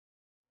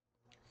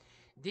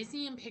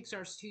Disney and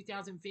Pixar's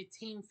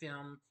 2015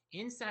 film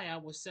Inside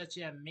Out was such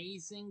an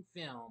amazing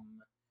film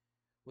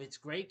with its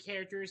great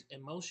characters,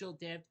 emotional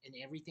depth, and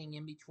everything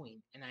in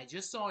between. And I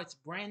just saw its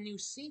brand new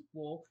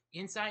sequel,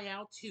 Inside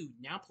Out 2,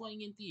 now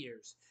playing in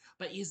theaters.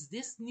 But is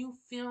this new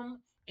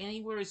film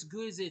anywhere as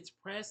good as its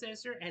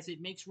predecessor as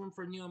it makes room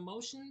for new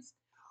emotions?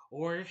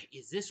 Or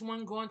is this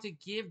one going to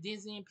give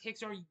Disney and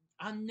Pixar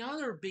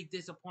another big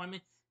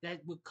disappointment that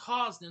would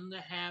cause them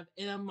to have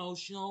an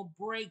emotional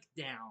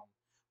breakdown?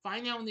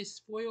 Find out in this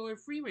spoiler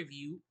free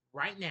review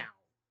right now.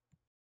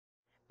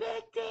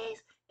 Big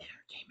D's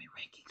Entertainment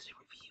Rankings and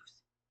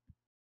Reviews.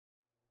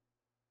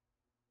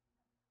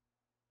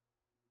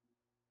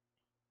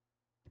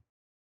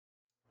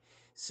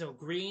 So,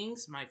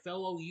 greetings, my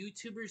fellow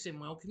YouTubers, and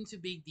welcome to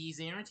Big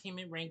D's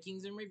Entertainment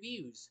Rankings and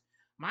Reviews.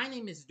 My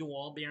name is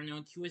Doyle, better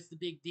known to as the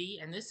Big D,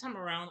 and this time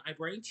around I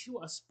bring to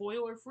you a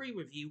spoiler-free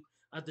review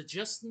of the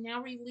just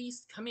now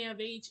released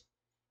coming-of-age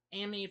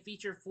animated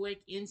feature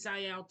flick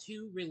Inside Out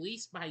 2,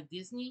 released by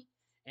Disney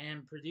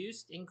and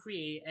produced and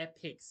created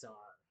at Pixar.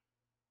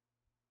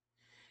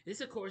 This,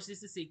 of course,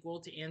 is the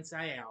sequel to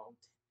Inside Out.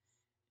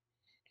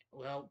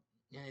 Well,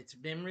 and it's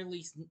been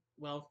released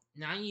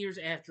 9 years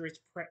after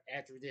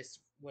after this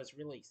was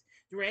released.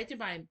 Directed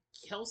by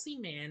Kelsey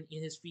Mann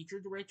in his feature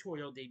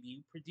directorial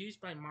debut,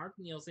 produced by Mark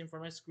Nielsen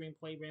from a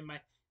screenplay written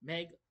by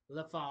Meg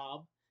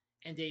LaFave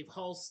and Dave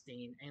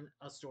Holstein, and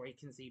a story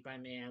conceived by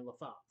Meg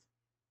LaFave.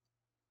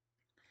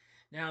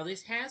 Now,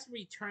 this has a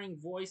returning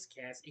voice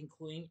cast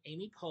including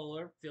Amy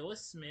Poehler,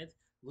 Phyllis Smith,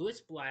 Louis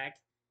Black,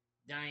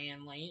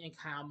 Diane Lane, and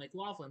Kyle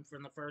MacLachlan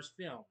from the first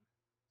film.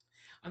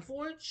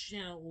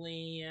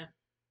 Unfortunately,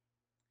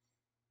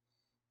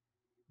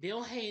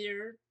 Bill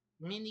Hader,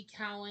 Mindy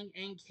Kaling,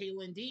 and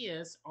Caitlan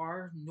Diaz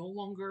are no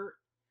longer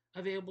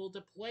available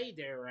to play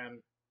their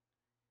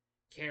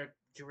character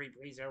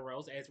reprise their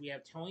roles, as we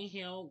have Tony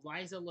Hale,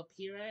 Liza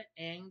Lapira,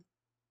 and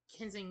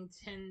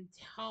Kensington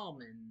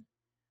Tallman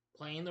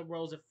playing the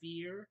roles of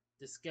Fear,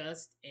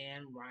 Disgust,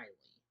 and Riley.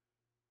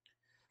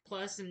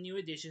 Plus some new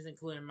additions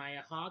including Maya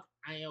Hawke,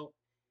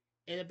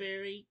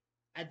 Adebiri,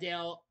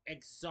 Adele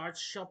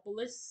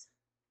Exarchopoulos,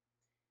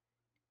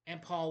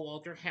 and Paul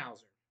Walter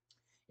Hauser.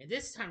 And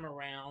this time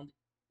around,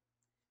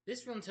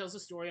 this film tells the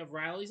story of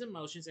Riley's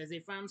emotions as they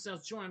find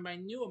themselves joined by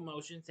new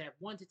emotions that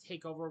want to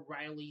take over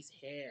Riley's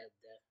head.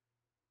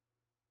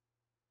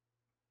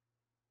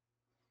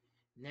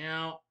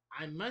 Now,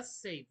 I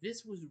must say,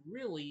 this was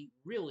really,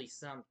 really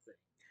something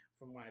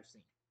from what I've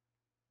seen.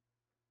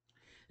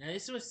 Now,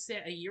 this was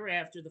set a year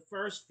after the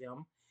first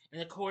film,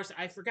 and of course,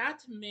 I forgot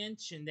to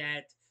mention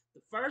that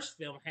the first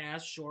film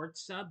has a short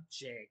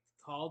subject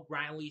called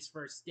Riley's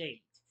First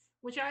Date,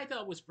 which I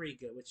thought was pretty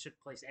good, which took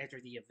place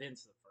after the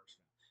events of the first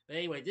film. But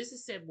anyway, this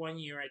is set 1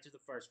 year after the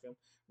first film.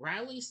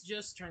 Riley's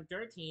just turned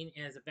 13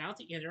 and is about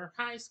to enter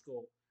high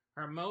school.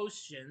 Her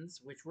emotions,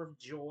 which were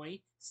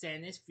joy,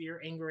 sadness,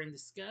 fear, anger, and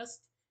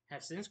disgust,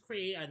 have since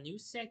created a new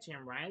section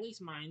in Riley's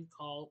mind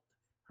called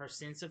her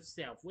sense of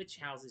self, which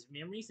houses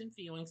memories and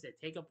feelings that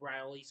take up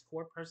Riley's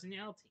core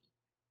personality.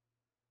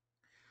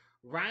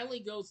 Riley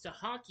goes to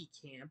hockey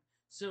camp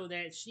so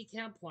that she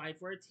can apply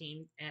for a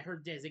team at her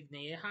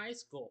designated high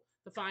school,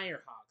 the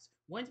Firehawks.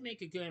 Want to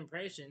make a good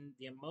impression,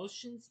 the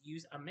emotions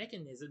use a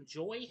mechanism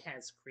Joy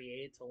has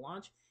created to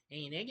launch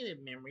any negative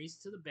memories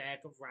to the back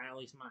of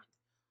Riley's mind.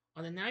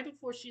 On the night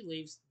before she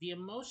leaves, the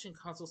emotion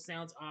console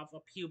sounds off a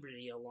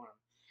puberty alarm.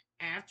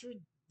 After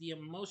the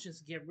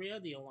emotions get rid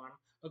of the alarm,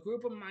 a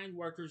group of mind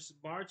workers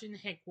barge in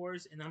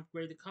headquarters and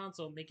upgrade the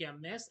console, making a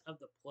mess of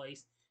the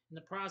place. In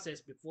the process,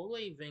 before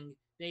leaving,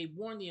 they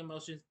warn the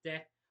emotions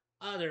that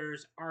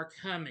others are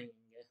coming.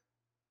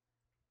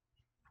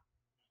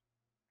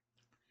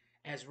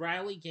 As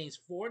Riley gains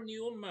four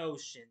new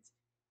emotions: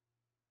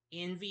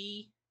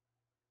 envy,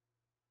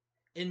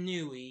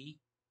 ennui,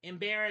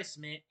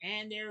 embarrassment,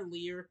 and their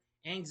leader,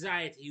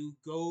 anxiety, who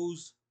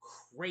goes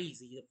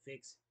crazy to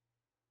fix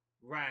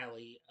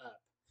Riley up.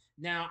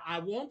 Now, I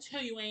won't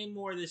tell you any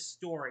more of this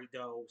story,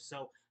 though,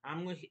 so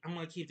I'm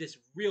gonna keep this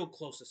real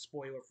close to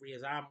spoiler free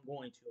as I'm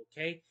going to,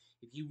 okay?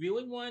 If you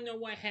really want to know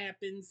what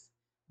happens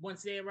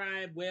once they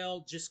arrive,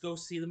 well, just go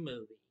see the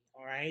movie,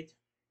 alright?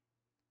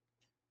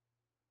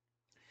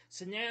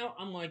 So now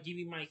I'm gonna give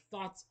you my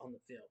thoughts on the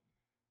film.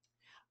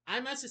 I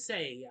must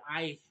say,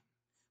 I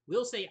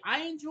will say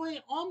I enjoy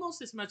it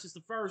almost as much as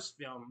the first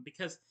film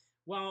because,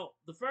 well,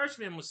 the first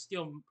film was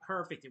still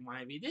perfect in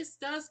my view. This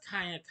does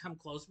kind of come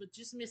close, but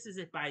just misses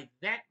it by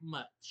that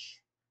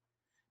much.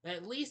 But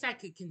at least I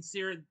could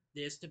consider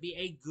this to be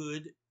a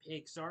good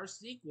Pixar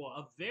sequel,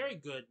 a very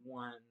good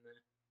one.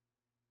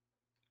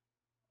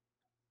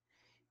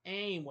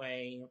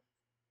 Anyway,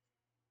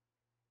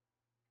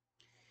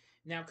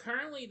 now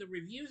currently the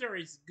reviews are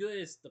as good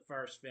as the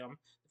first film.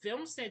 The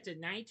film is set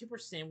at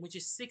 92%, which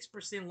is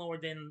 6% lower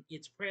than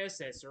its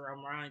predecessor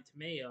on Rotten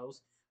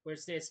Tomatoes, where it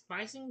says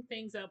spicing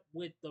things up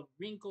with the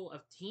wrinkle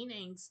of teen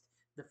angst.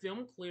 The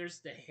film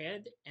clears the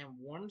head and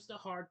warms the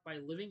heart by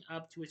living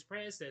up to its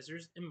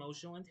predecessor's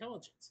emotional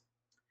intelligence.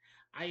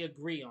 I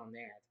agree on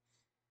that.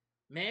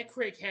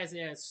 Metacritic has it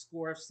at a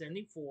score of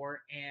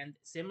 74, and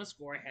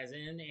CinemaScore has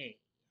it an A,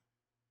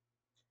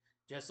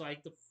 just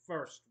like the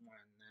first one.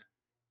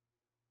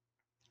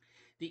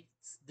 The,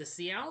 the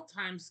Seattle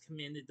Times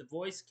commended the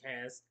voice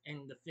cast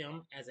in the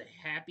film as a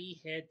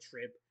happy head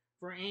trip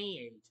for any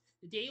age.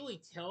 The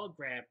Daily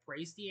Telegraph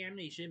praised the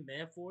animation,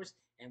 metaphors,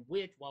 and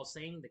wit while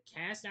saying the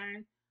cast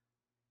iron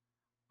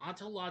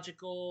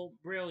ontological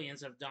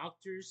brilliance of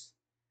Doctor's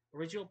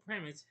original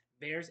premise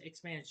bears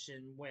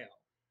expansion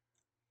well.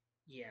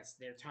 Yes,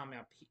 they're talking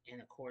about Pete,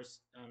 and of course,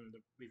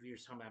 the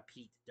reviewers talking about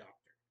Pete the Doctor.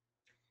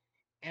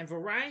 And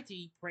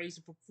Variety praised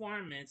the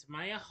performance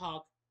Maya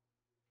Hawke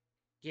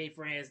gave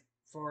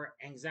for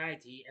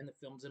anxiety and the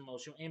film's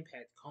emotional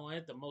impact, calling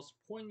it the most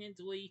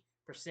poignantly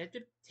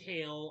perceptive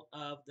tale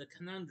of the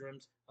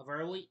conundrums of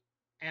early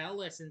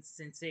adolescence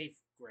since 8th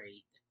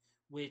grade.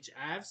 Which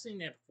I've seen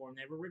that before,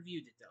 never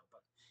reviewed it though.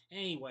 But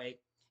anyway,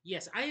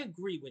 yes, I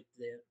agree with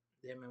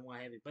them and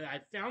what have you. But I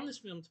found this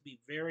film to be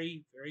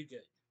very, very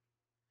good.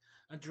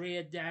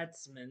 Andrea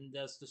Datzman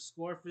does the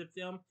score for the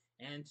film,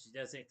 and she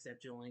does an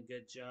exceptionally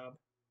good job.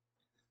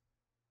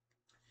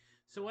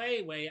 So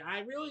anyway, I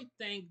really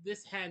think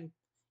this had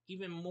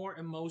even more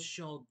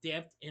emotional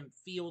depth and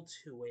feel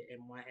to it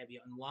and what have you,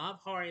 and a lot of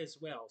heart as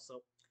well.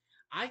 So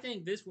I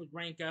think this would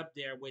rank up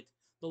there with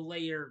the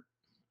later,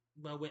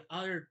 well, with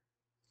other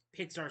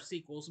Pixar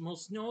sequels,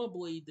 most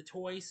notably the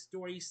Toy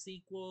Story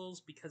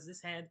sequels, because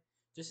this had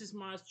just as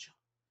much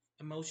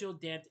emotional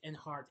depth and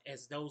heart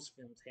as those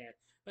films had.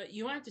 But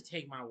you have to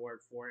take my word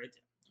for it.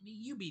 I mean,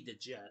 you be the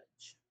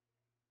judge.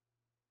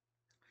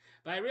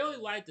 But I really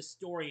like the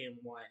story and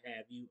what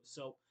have you,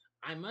 so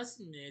I must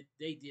admit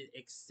they did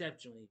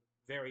exceptionally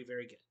very,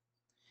 very good.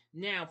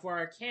 Now, for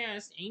our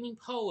cast, Amy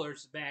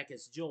Poehler's back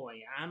as Joy.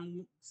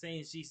 I'm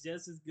saying she's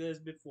just as good as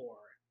before.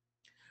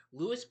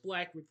 Lewis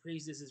Black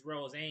reprises his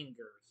role as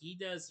Anger. He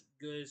does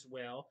good as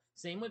well.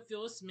 Same with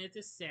Phyllis Smith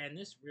as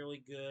Sadness,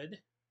 really good.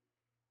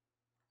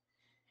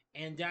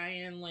 And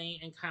Diane Lane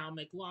and Kyle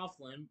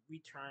MacLachlan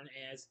return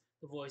as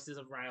the voices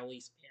of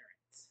Riley's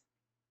parents.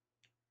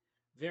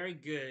 Very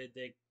good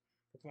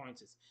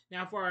performances.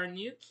 Now for our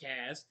new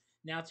cast,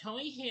 now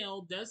Tony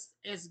Hale does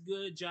as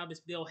good a job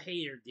as Bill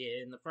Hader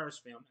did in the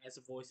first film as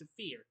the voice of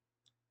Fear.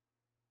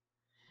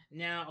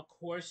 Now, of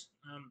course,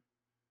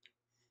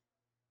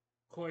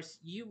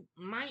 you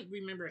might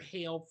remember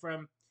Hale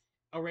from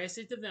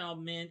Arrested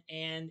Development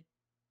and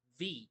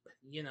Veep.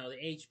 You know, the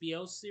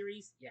HBO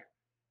series. Yeah.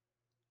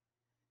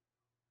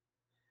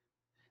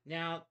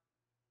 Now,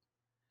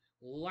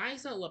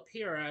 Liza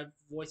Lapira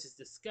voices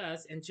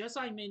Disgust, and just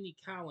like Mindy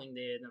Kaling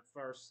did in the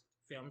first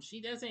film,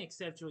 she does an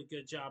exceptionally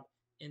good job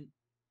in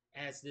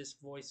as this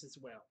voice as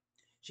well.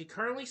 She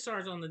currently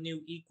stars on the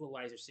new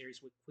Equalizer series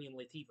with Queen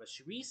Latifah.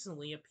 She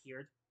recently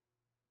appeared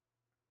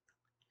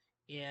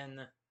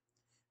in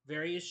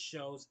various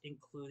shows,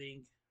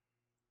 including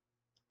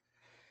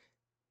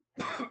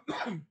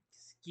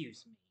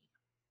excuse me,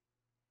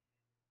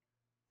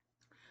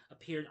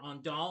 appeared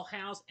on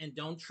Dollhouse and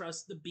Don't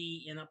Trust the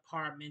Bee in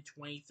Apartment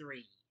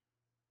 23.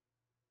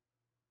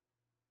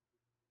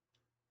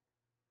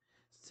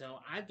 So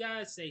I've got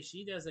to say,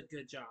 she does a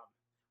good job.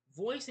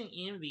 Voicing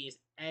Envy is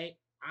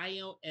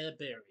Io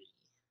Adebiri.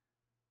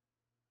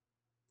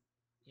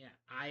 Yeah,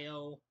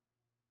 Io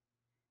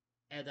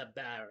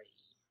Adebiri.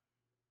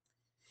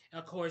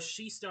 Of course,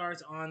 she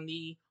stars on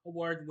the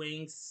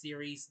award-winning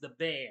series The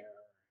Bear,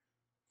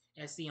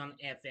 as seen on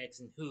FX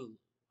and Hulu.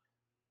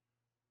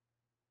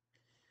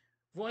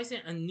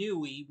 Voicing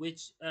Anui,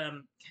 which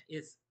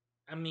is,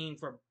 I mean,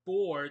 for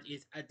bored,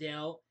 is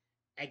Adele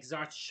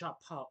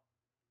Exarchopoulos,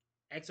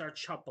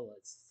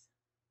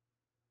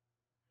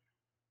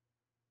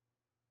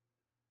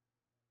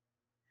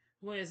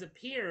 who has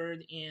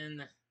appeared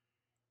in,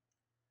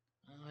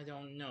 I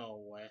don't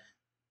know,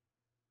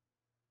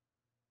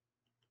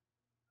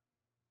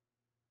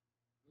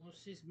 well,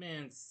 she's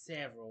been in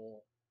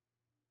several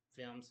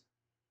films.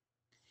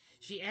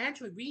 She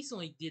actually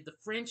recently did the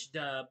French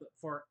dub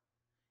for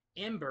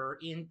Ember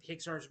in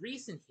Pixar's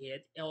recent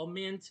hit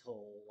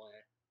Elemental.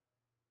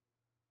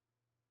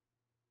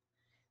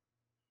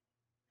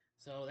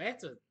 So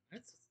that's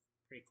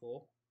pretty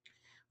cool.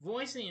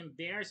 Voicing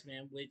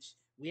Embarrassment, which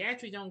we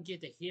actually don't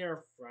get to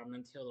hear from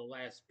until the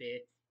last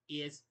bit,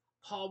 is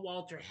Paul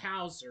Walter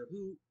Hauser,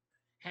 who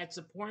had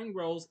supporting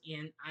roles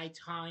in I,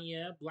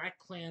 Tonya, Black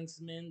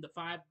Klansman, The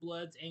Five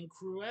Bloods, and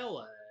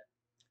Cruella.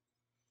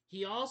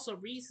 He also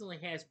recently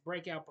has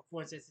breakout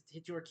performance as the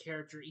titular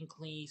character in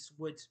Clint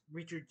Eastwood's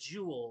Richard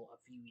Jewell a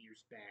few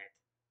years back.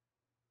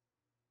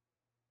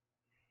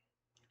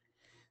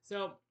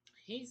 So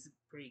he's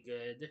pretty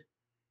good.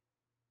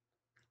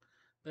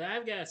 But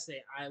I've got to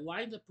say, I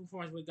like the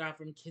performance we got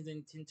from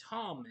Kensington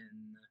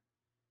Tallman,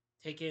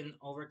 taking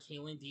over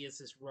Caelynn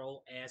Diaz's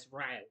role as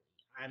Riley.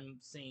 I'm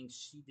saying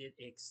she did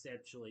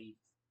exceptionally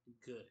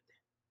good.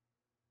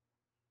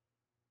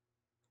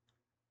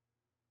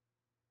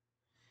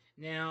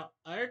 Now,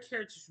 other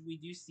characters we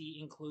do see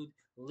include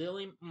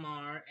Lily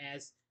Marr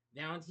as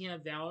Valentina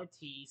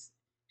Valortiz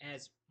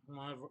as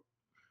one of,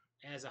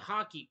 as a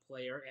hockey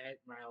player at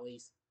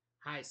Riley's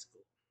high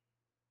school.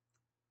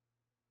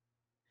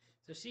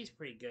 So she's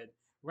pretty good.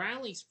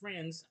 Riley's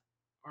friends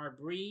are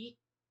Bree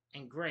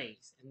and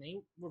Grace, and they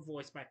were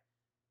voiced by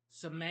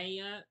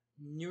Samaya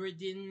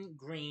Nuruddin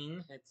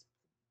Green, that's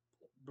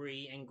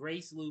Bree, and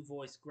Grace Liu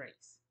voiced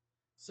Grace.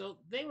 So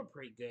they were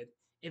pretty good.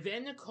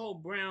 Yvette Nicole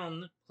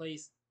Brown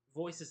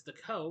voices the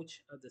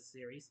coach of the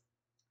series.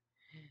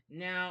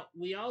 Now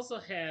we also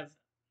have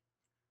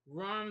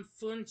Ron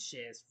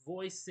Funches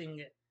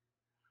voicing,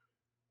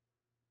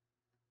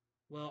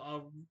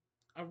 well,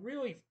 a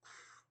really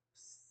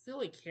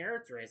silly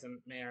character, as a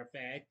matter of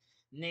fact,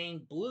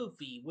 named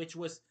Bluefy, which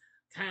was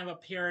kind of a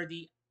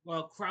parody,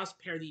 well, cross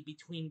parody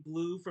between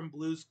Blue from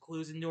Blue's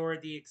Clues and Dora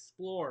the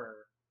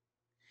Explorer.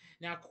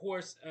 Now, of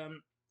course,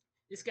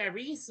 this guy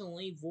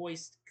recently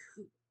voiced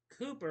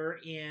Cooper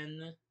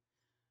in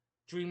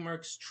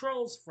DreamWorks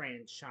Trolls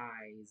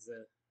franchise.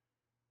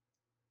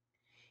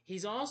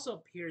 He's also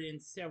appeared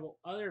in several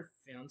other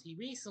films. He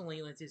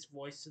recently lent his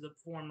voice to the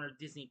former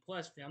Disney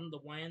Plus film, The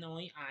One and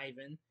Only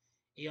Ivan.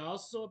 He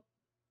also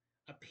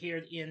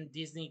appeared in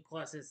Disney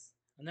Plus's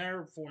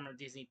another former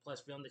Disney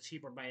Plus film, The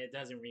Cheaper by a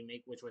Dozen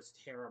remake, which was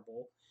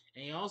terrible.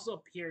 And he also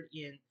appeared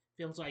in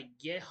films like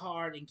Get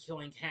Hard and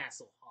Killing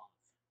Hasselhoff.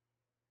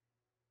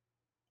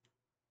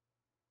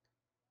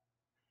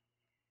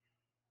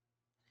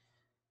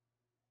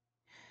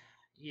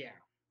 Yeah.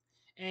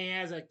 And he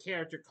has a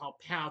character called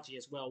Pouchy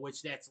as well,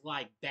 which that's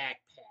like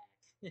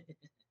backpack.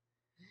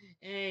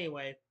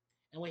 Anyway,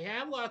 and we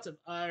have lots of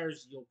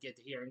others you'll get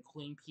to hear,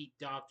 including Pete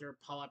Docter,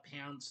 Paula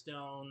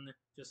Poundstone,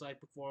 just like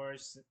before,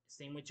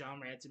 same with John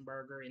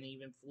Ratzenberger, and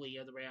even Flea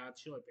of the Red Hot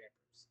Chili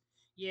Peppers.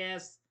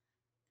 Yes,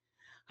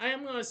 I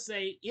am gonna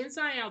say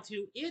Inside Out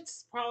 2,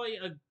 it's probably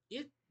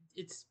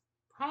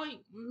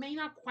may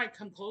not quite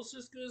come close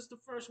as good as the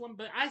first one,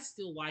 but I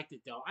still liked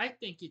it though. I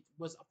think it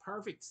was a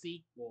perfect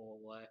sequel.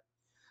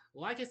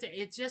 Like I said,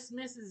 it just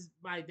misses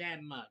by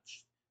that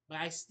much. But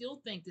I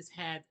still think this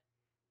had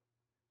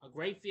a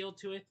great feel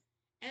to it,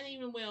 and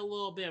even with a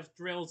little bit of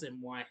thrills and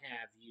what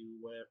have you,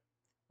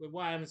 with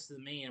what happens to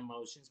the main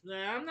emotions. But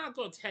I'm not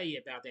going to tell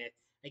you about that.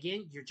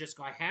 Again, you're just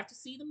going to have to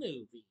see the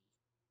movie.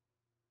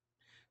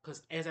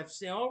 Because as I've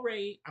said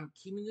already, I'm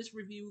keeping this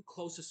review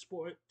close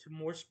to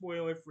more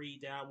spoiler free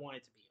than I want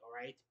it to be,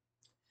 alright?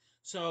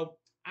 So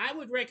I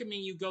would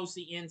recommend you go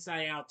see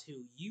Inside Out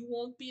 2. You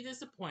won't be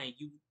disappointed.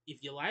 If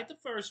you like the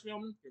first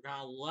film, you're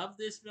gonna love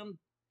this film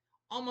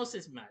almost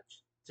as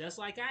much, just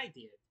like I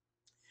did.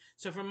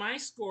 So for my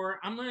score,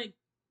 I'm going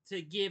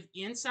to give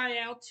Inside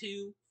Out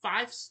 2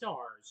 5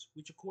 stars,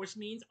 which of course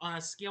means on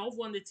a scale of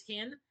 1 to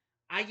 10,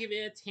 I give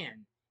it a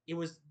 10. It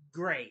was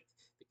great.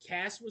 The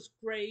cast was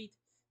great.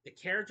 The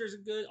characters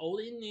are good, old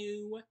and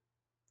new.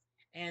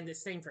 And the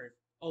same for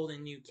old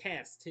and new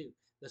cast, too.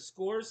 The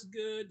score's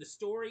good. The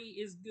story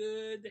is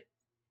good.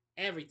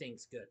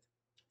 Everything's good.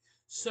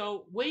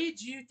 So, what did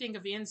you think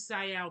of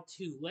Inside Out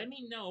 2? Let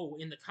me know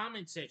in the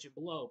comment section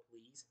below,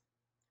 please.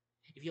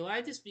 If you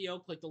like this video,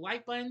 click the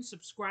like button,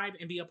 subscribe,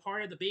 and be a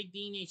part of the Big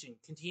D Nation.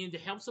 Continue to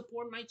help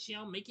support my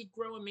channel, make it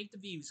grow, and make the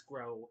views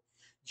grow.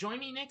 Join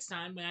me next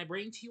time when I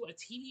bring to you a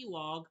TV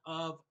log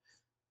of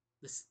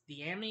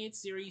the animated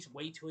series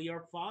Wait Till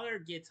Your Father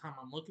Gets Home.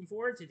 I'm looking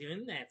forward to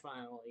doing that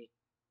finally.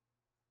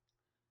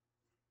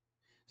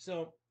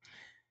 So,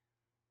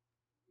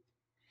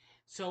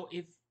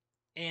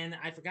 and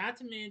I forgot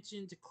to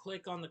mention to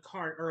click on the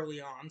card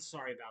early on.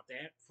 Sorry about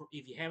that.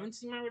 If you haven't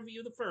seen my review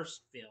of the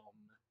first film.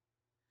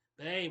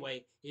 But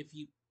anyway, if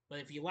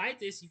you like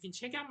this, you can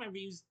check out my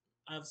reviews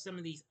of some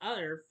of these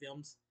other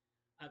films,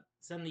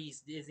 some of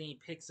these Disney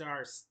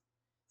Pixar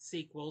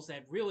sequels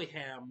that really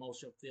had an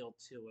emotional feel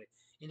to it.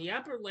 In the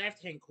upper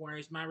left-hand corner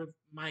is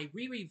my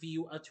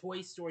re-review of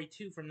Toy Story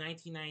 2 from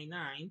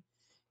 1999.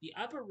 The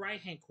upper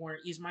right-hand corner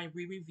is my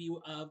re-review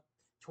of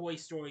Toy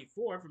Story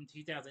 4 from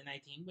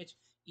 2019, which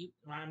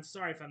I'm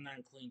sorry if I'm not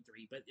including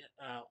 3, but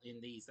in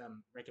these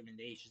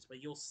recommendations, but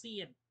you'll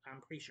see it.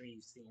 I'm pretty sure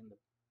you've seen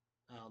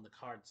the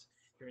cards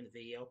during the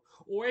video.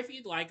 Or if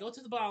you'd like, go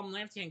to the bottom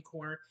left-hand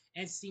corner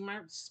and see my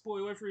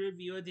spoiler-free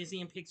review of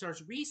Disney and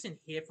Pixar's recent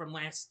hit from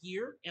last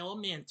year,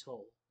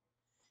 Elemental.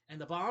 And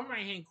the bottom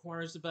right-hand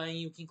corner is the button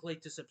you can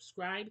click to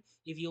subscribe.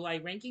 If you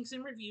like rankings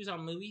and reviews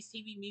on movies,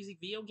 TV, music,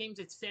 video games,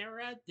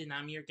 etc., then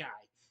I'm your guy.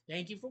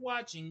 Thank you for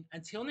watching.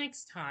 Until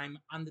next time,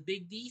 I'm the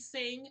Big D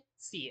saying,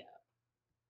 see ya.